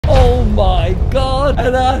my God.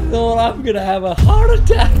 And I thought I'm gonna have a heart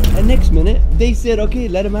attack. And next minute, they said, okay,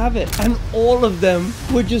 let him have it. And all of them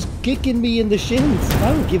were just kicking me in the shins. If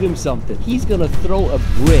I don't give him something, he's gonna throw a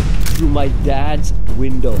brick through my dad's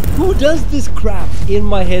window. Who does this crap? In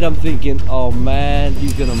my head, I'm thinking, oh man,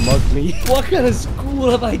 he's gonna mug me. What kind of school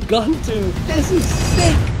have I gone to? This is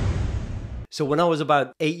sick. So when I was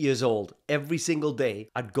about 8 years old, every single day,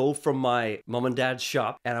 I'd go from my mom and dad's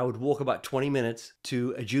shop and I would walk about 20 minutes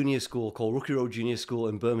to a junior school called Rookie Road Junior School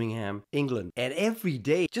in Birmingham, England. And every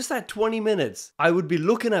day, just that 20 minutes, I would be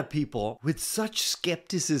looking at people with such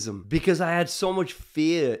skepticism because I had so much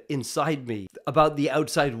fear inside me about the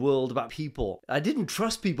outside world, about people. I didn't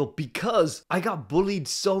trust people because I got bullied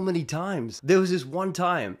so many times. There was this one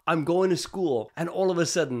time, I'm going to school and all of a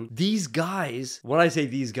sudden, these guys, when I say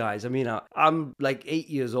these guys, I mean, I'm like 8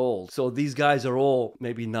 years old. So these guys are all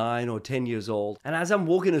maybe 9 or 10 years old. And as I'm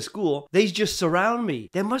walking to school, they just surround me.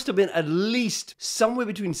 There must have been at least somewhere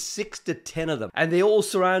between 6 to 10 of them. And they all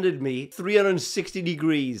surrounded me 360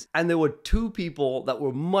 degrees. And there were 2 people that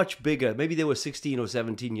were much bigger. Maybe they were 16 or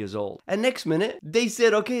 17 years old. And next minute, they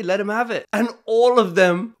said, okay, let him have it. And all of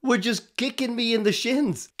them were just kicking me in the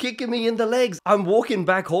shins, kicking me in the legs. I'm walking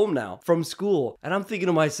back home now from school. And I'm thinking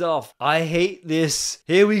to myself, I hate this.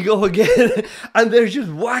 Here we go again. And they're just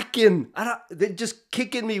whacking. They're just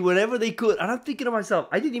kicking me whenever they could. And I'm thinking to myself,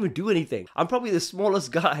 I didn't even do anything. I'm probably the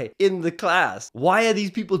smallest guy in the class. Why are these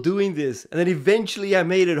people doing this? And then eventually I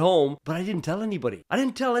made it home, but I didn't tell anybody. I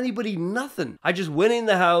didn't tell anybody nothing. I just went in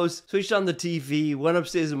the house, switched on the TV, went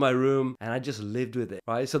upstairs in my room, and I just lived with it,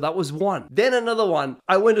 right? So that was one. Then another one.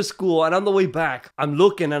 I went to school, and on the way back, I'm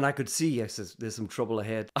looking, and I could see, I says, there's some trouble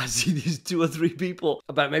ahead. I see these 2 or 3 people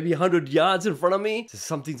about maybe 100 yards in front of me. So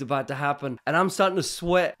something's about to happen. And I'm starting to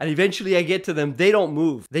sweat. And eventually I get to them. They don't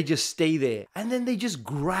move. They just stay there. And then they just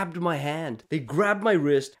grabbed my hand. They grabbed my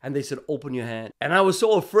wrist and they said, open your hand. And I was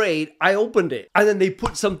so afraid, I opened it. And then they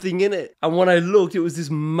put something in it. And when I looked, it was this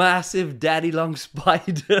massive daddy long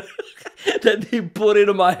spider that they put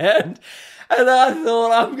into my hand. And I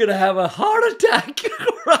thought, I'm going to have a heart attack.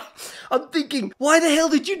 I'm thinking, why the hell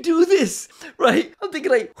did you do this? Right? I'm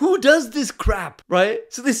thinking like, who does this crap? Right?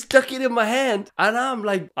 So they stuck it in my hand. And I'm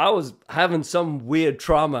like, I was having some weird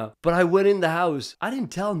trauma. But I went in the house. I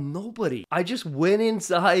didn't tell nobody. I just went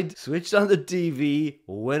inside, switched on the TV,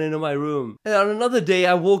 went into my room. And on another day,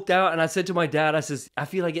 I walked out and I said to my dad, I says, I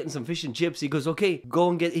feel like getting some fish and chips. He goes, okay, go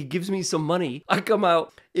and get, he gives me some money. I come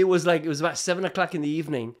out. It was about 7 o'clock in the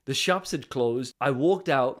evening. The shops had closed. I walked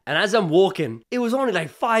out. And as I'm walking, it was only like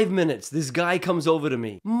 5 minutes. This guy comes over to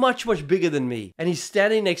me, much, much bigger than me. And he's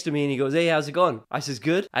standing next to me and he goes, hey, how's it going? I says,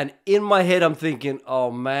 good. And in my head, I'm thinking, oh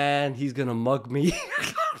man, he's gonna mug me.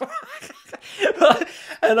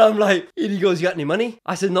 And I'm like, and he goes, you got any money?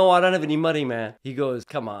 I said, no, I don't have any money, man. He goes,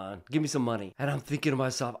 come on, give me some money. And I'm thinking to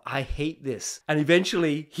myself, I hate this. And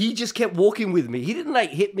eventually, he just kept walking with me. He didn't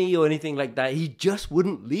like hit me or anything like that. He just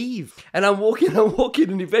wouldn't leave. And I'm walking,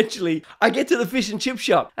 and eventually, I get to the fish and chip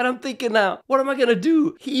shop. And I'm thinking now, what am I going to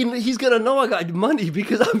do? He's going to know I got money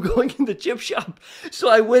because I'm going in the chip shop. So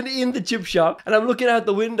I went in the chip shop, and I'm looking out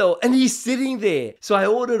the window, and he's sitting there. So I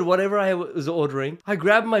ordered whatever I was ordering. I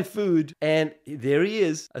grabbed my food, and there he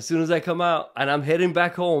is. As soon as I come out and I'm heading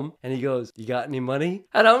back home and he goes, you got any money?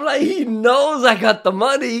 And I'm like, he knows I got the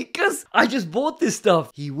money because I just bought this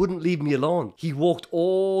stuff. He wouldn't leave me alone. He walked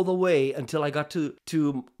all the way until I got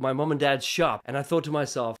to my mom and dad's shop. And I thought to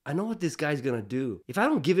myself, I know what this guy's going to do. If I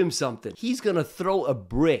don't give him something, he's going to throw a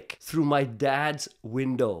brick through my dad's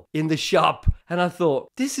window in the shop. And I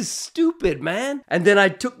thought, this is stupid, man. And then I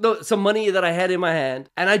took some money that I had in my hand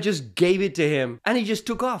and I just gave it to him and he just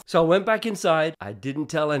took off. So I went back inside. I didn't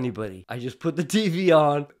tell anybody. I just put the TV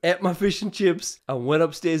on, ate my fish and chips, and went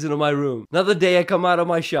upstairs into my room. Another day I come out of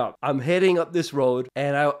my shop. I'm heading up this road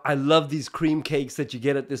and I love these cream cakes that you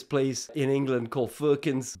get at this place in England called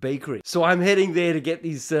Firkin's Bakery. So I'm heading there to get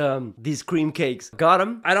these cream cakes. Got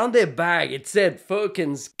them. And on their bag it said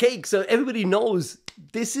Firkin's cake. So everybody knows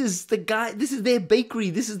this is the guy, this is their bakery,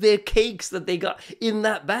 this is their cakes that they got in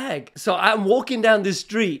that bag. So I'm walking down this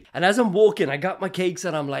street and as I'm walking, I got my cakes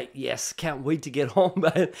and I'm like, yes, can't wait to get home,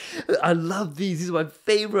 man. I love these. These are my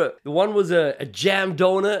favorite. The one was a jam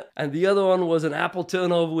donut and the other one was an apple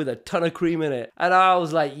turnover with a ton of cream in it. And I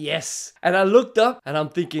was like, yes. And I looked up and I'm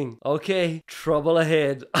thinking, okay, trouble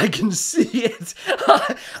ahead. I can see it.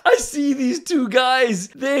 I see these 2 guys.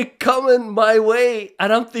 They're coming my way.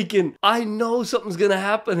 And I'm thinking, I know something's gonna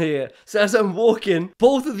happen here. So as I'm walking,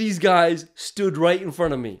 both of these guys stood right in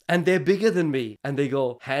front of me and they're bigger than me and they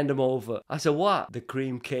go, hand them over. I said, what? The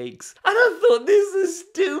cream cakes. And I thought, this is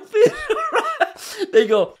stupid. They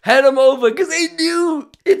go, hand him over, because they knew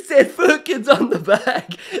it said Firkins on the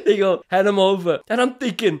bag. They go, hand him over. And I'm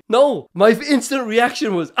thinking, no, my instant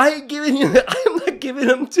reaction was, I ain't giving you, I'm not giving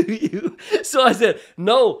him to you. So I said,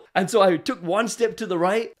 no. And so I took one step to the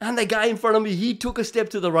right, and the guy in front of me, he took a step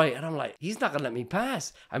to the right. And I'm like, he's not gonna let me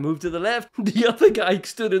pass. I moved to the left. The other guy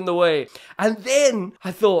stood in the way. And then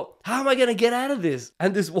I thought, how am I gonna get out of this?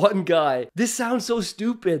 And this one guy, this sounds so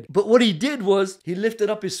stupid, but what he did was he lifted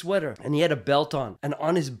up his sweater and he had a belt on, and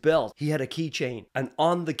on his belt he had a keychain, and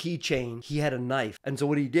on the keychain he had a knife. And so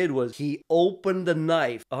what he did was he opened the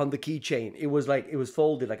knife on the keychain. It was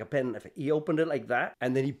folded like a pen knife. He opened it like that,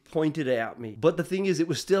 and then he pointed it at me. But the thing is, it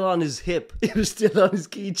was still on his hip. It was still on his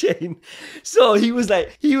keychain. So he was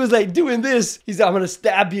like doing this. He's like, I'm gonna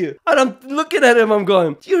stab you. And I'm looking at him, I'm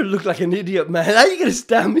going, you look like an idiot, man. How are you gonna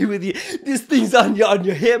stab me with you? This thing's on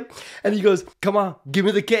your hip. And he goes, come on, give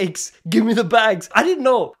me the cakes, give me the bags. I didn't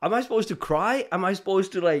know. Am I supposed to cry? Am I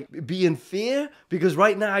supposed to like be in fear? Because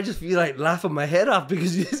right now I just feel like laughing my head off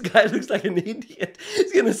because this guy looks like an idiot.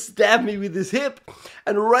 He's gonna stab me with his hip.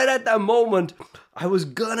 And right at that moment, I was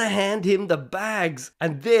gonna hand him the bags,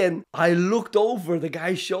 and then I looked over the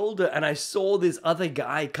guy's shoulder and I saw this other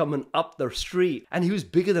guy coming up the street, and he was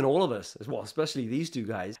bigger than all of us as well, especially these two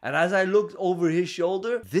guys. And as I looked over his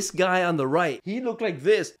shoulder, this guy on the right, he looked like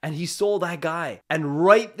this, and he saw that guy, and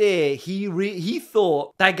right there he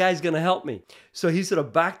thought that guy's gonna help me. So he sort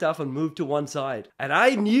of backed off and moved to one side, and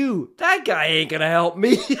I knew that guy ain't gonna help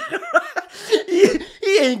me.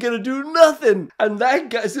 He ain't gonna do nothing. And that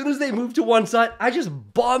guy, as soon as they moved to one side, I just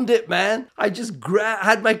bombed it, man. I just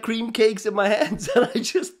had my cream cakes in my hands and I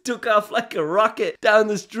just took off like a rocket down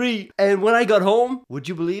the street. And when I got home, would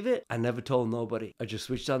you believe it? I never told nobody. I just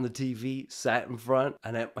switched on the TV, sat in front,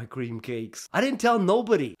 and ate my cream cakes. I didn't tell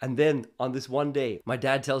nobody. And then on this one day, my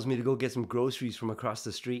dad tells me to go get some groceries from across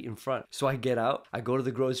the street in front. So I get out, I go to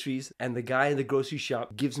the groceries, and the guy in the grocery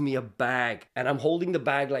shop gives me a bag. And I'm holding the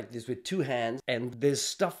bag like this with two hands, and there's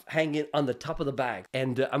stuff hanging on the top of the bag,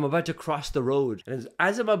 and I'm about to cross the road, and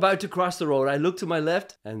as I'm about to cross the road, I look to my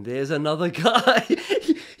left, and there's another guy.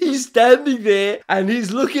 He's standing there and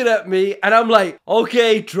he's looking at me, and I'm like,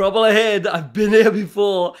 okay, trouble ahead, I've been here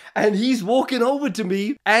before. And he's walking over to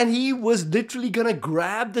me, and he was literally gonna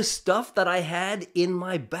grab the stuff that I had in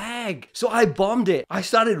my bag. So I bombed it. I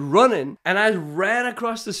started running, and I ran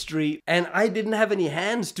across the street, and I didn't have any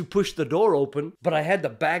hands to push the door open, but I had the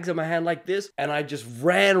bags in my hand like this, and I just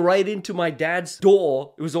ran right into my dad's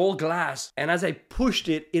door. It was all glass, and as I pushed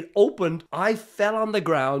it, it opened. I fell on the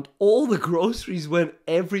ground. All the groceries went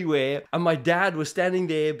everywhere, and my dad was standing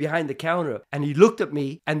there behind the counter, and he looked at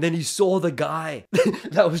me, and then he saw the guy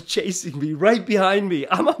that was chasing me right behind me.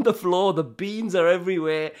 I'm on the floor, the beans are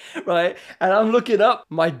everywhere, right? And I'm looking up.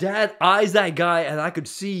 My dad eyes that guy, and I could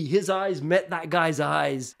see his eyes met that guy's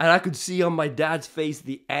eyes, and I could see on my dad's face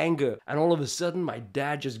the anger. And all of a sudden, my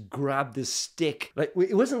dad just grabbed this stick. Like,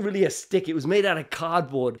 it wasn't really a stick, it was made out of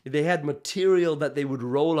cardboard. They had material that they would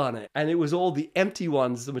roll on it, and it was all the empty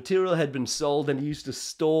ones. The material had been sold, and he used to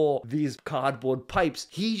store these cardboard pipes.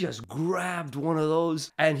 He just grabbed one of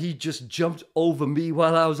those, and he just jumped over me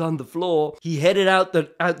while I was on the floor. He headed out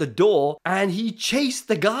the door, and he chased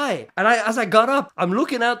the guy. And as I got up, I'm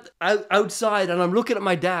looking outside, and I'm looking at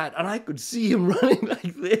my dad, and I could see him running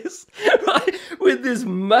like this, right, with this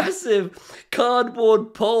massive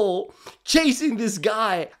cardboard pole, chasing this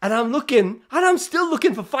guy. And I'm looking, and I'm still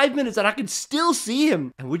looking for 5 minutes, and I could still see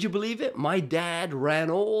him. And would you believe it? My dad ran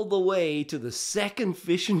all the way to the second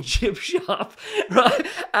fish and chip shop, right?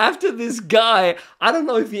 After this guy, I don't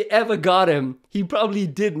know if he ever got him. He probably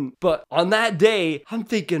didn't. But on that day, I'm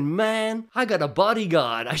thinking, man, I got a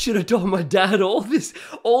bodyguard. I should have told my dad all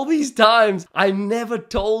these times. I never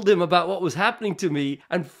told him about what was happening to me.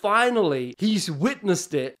 And finally, he's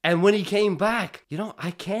witnessed it. And when he came back, you know,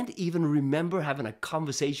 I can't even remember having a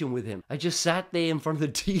conversation with him. I just sat there in front of the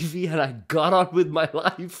TV and I got on with my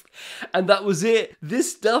life. And that was it. This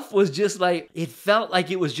stuff was just like, it felt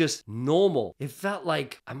like it was just normal. It felt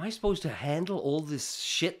like, am I supposed to handle all this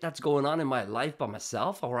shit that's going on in my life by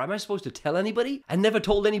myself? Or am I supposed to tell anybody? I never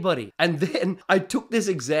told anybody. And then I took this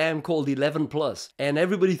exam called 11 plus, and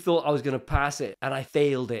everybody thought I was going to pass it, and I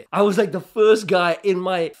failed it. I was like the first guy in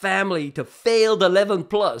my family to fail the 11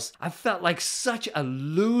 plus. I felt like such a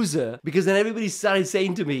loser, because then everybody started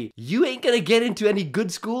saying to me, you ain't going to get into any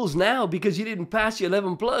good schools now because you didn't pass your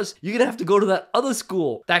 11 plus. You're going to have to go to that other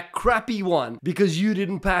school, that crappy one, because you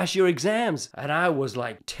didn't pass your exams. And I was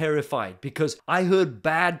like terrified because I heard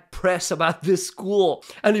bad press about this this school.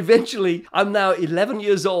 And eventually, I'm now 11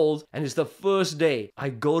 years old, and it's the first day I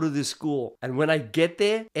go to this school. And when I get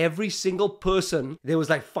there, every single person, there was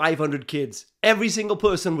like 500 kids. Every single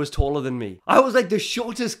person was taller than me. I was like the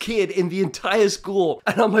shortest kid in the entire school.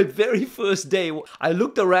 And on my very first day, I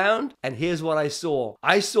looked around and here's what I saw.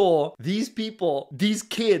 I saw these people, these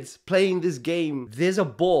kids playing this game. There's a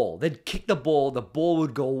ball. They'd kick the ball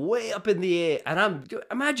would go way up in the air. And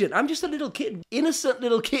imagine, I'm just a little kid, innocent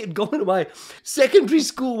little kid going to my secondary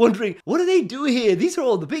school wondering, what do they do here? These are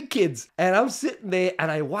all the big kids. And I'm sitting there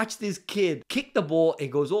and I watch this kid kick the ball.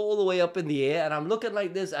 It goes all the way up in the air. And I'm looking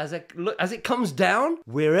like this as it comes down,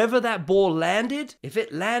 wherever that ball landed, if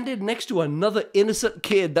it landed next to another innocent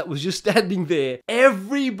kid that was just standing there,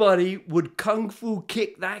 everybody would kung fu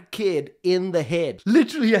kick that kid in the head.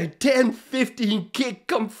 Literally a 10, 15 kick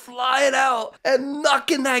come flying out and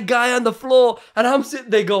knocking that guy on the floor. And I'm sitting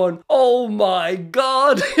there going, oh my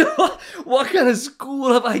God, what kind of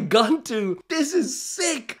school have I gone to? This is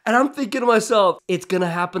sick. And I'm thinking to myself, it's gonna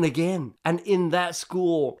happen again. And in that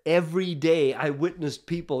school, every day I witnessed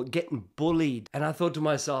people getting bullied. And I thought to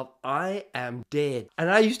myself, I am dead. And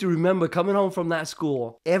I used to remember coming home from that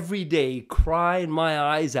school every day crying my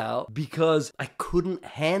eyes out because I couldn't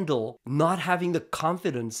handle not having the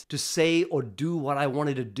confidence to say or do what I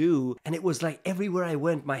wanted to do. And it was like everywhere I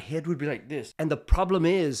went, my head would be like this. And the problem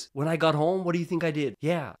is, when I got home, what do you think I did?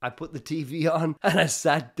 Yeah, I put the TV on and I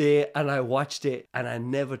sat there and I watched it and I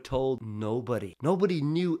never told nobody. Nobody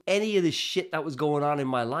knew any of the shit that was going on in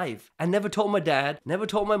my life. I never told my dad, never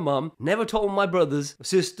told my mom, never told my brothers,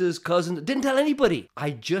 sisters, cousins, didn't tell anybody.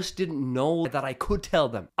 I just didn't know that I could tell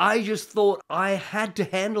them. I just thought I had to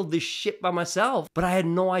handle this shit by myself, but I had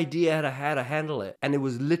no idea how to handle it. And it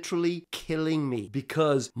was literally killing me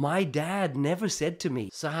because my dad never said to me,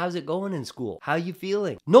 so how's it going in school? How you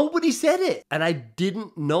feeling? Nobody said it. And I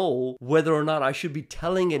didn't know whether or not I should be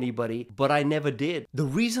telling anybody, but I never did. The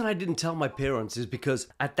reason I didn't tell my parents is because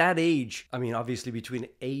at that age, I mean, obviously between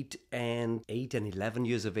 8 and 11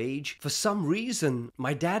 years of age, for some reason,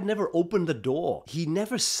 my dad never opened the door. He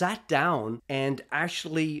never sat down and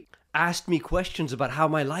actually asked me questions about how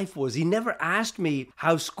my life was. He never asked me,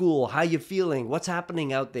 how's school? How you feeling? What's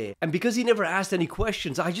happening out there? And because he never asked any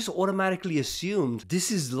questions, I just automatically assumed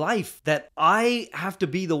this is life, that I have to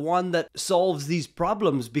be the one that solves these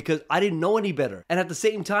problems because I didn't know any better. And at the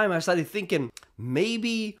same time, I started thinking,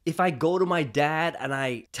 maybe if I go to my dad and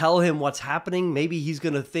I tell him what's happening, maybe he's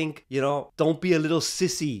gonna think, you know, don't be a little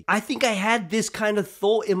sissy. I think I had this kind of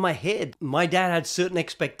thought in my head. My dad had certain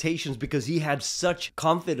expectations because he had such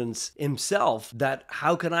confidence himself that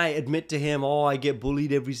how can I admit to him, oh, I get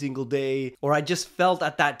bullied every single day? Or I just felt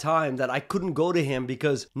at that time that I couldn't go to him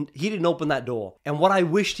because he didn't open that door. And what I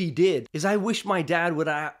wished he did is I wish my dad would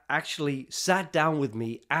actually sat down with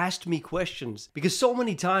me, asked me questions. Because so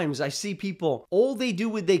many times I see people, all they do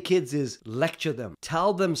with their kids is lecture them,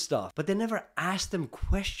 tell them stuff, but they never ask them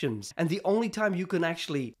questions. And the only time you can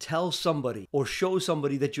actually tell somebody or show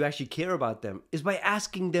somebody that you actually care about them is by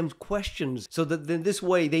asking them questions, so that then this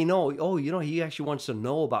way they know, oh, you know, he actually wants to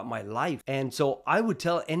know about my life. And so I would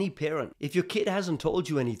tell any parent, if your kid hasn't told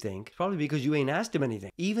you anything, it's probably because you ain't asked him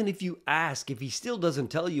anything. Even if you ask, if he still doesn't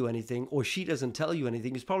tell you anything or she doesn't tell you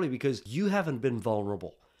anything, it's probably because you haven't been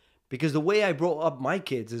vulnerable. Because the way I brought up my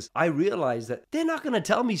kids is I realized that they're not going to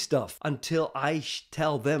tell me stuff until I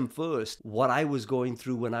tell them first what I was going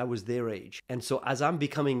through when I was their age. And so as I'm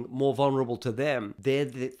becoming more vulnerable to them, they're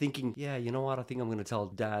thinking, yeah, you know what? I think I'm going to tell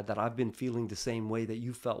dad that I've been feeling the same way that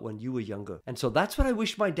you felt when you were younger. And so that's what I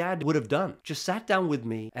wish my dad would have done. Just sat down with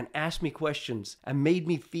me and asked me questions and made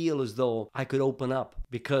me feel as though I could open up.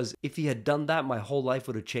 Because if he had done that, my whole life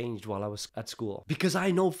would have changed while I was at school. Because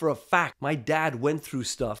I know for a fact my dad went through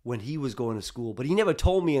stuff when he was going to school, but he never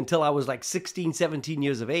told me until I was like 16, 17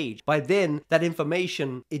 years of age. By then, that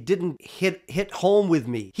information, it didn't hit home with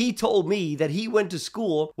me. He told me that he went to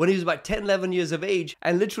school when he was about 10, 11 years of age,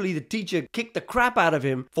 and literally the teacher kicked the crap out of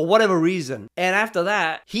him for whatever reason. And after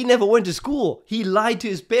that, he never went to school. He lied to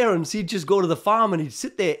his parents. He'd just go to the farm and he'd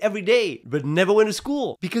sit there every day, but never went to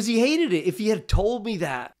school because he hated it. If he had told me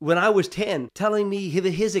that when I was 10, telling me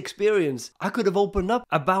his experience, I could have opened up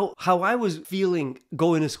about how I was feeling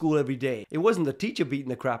going to school every day. It wasn't the teacher beating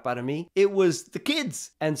the crap out of me. It was the kids.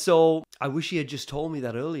 And so I wish he had just told me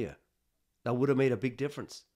that earlier. That would have made a big difference.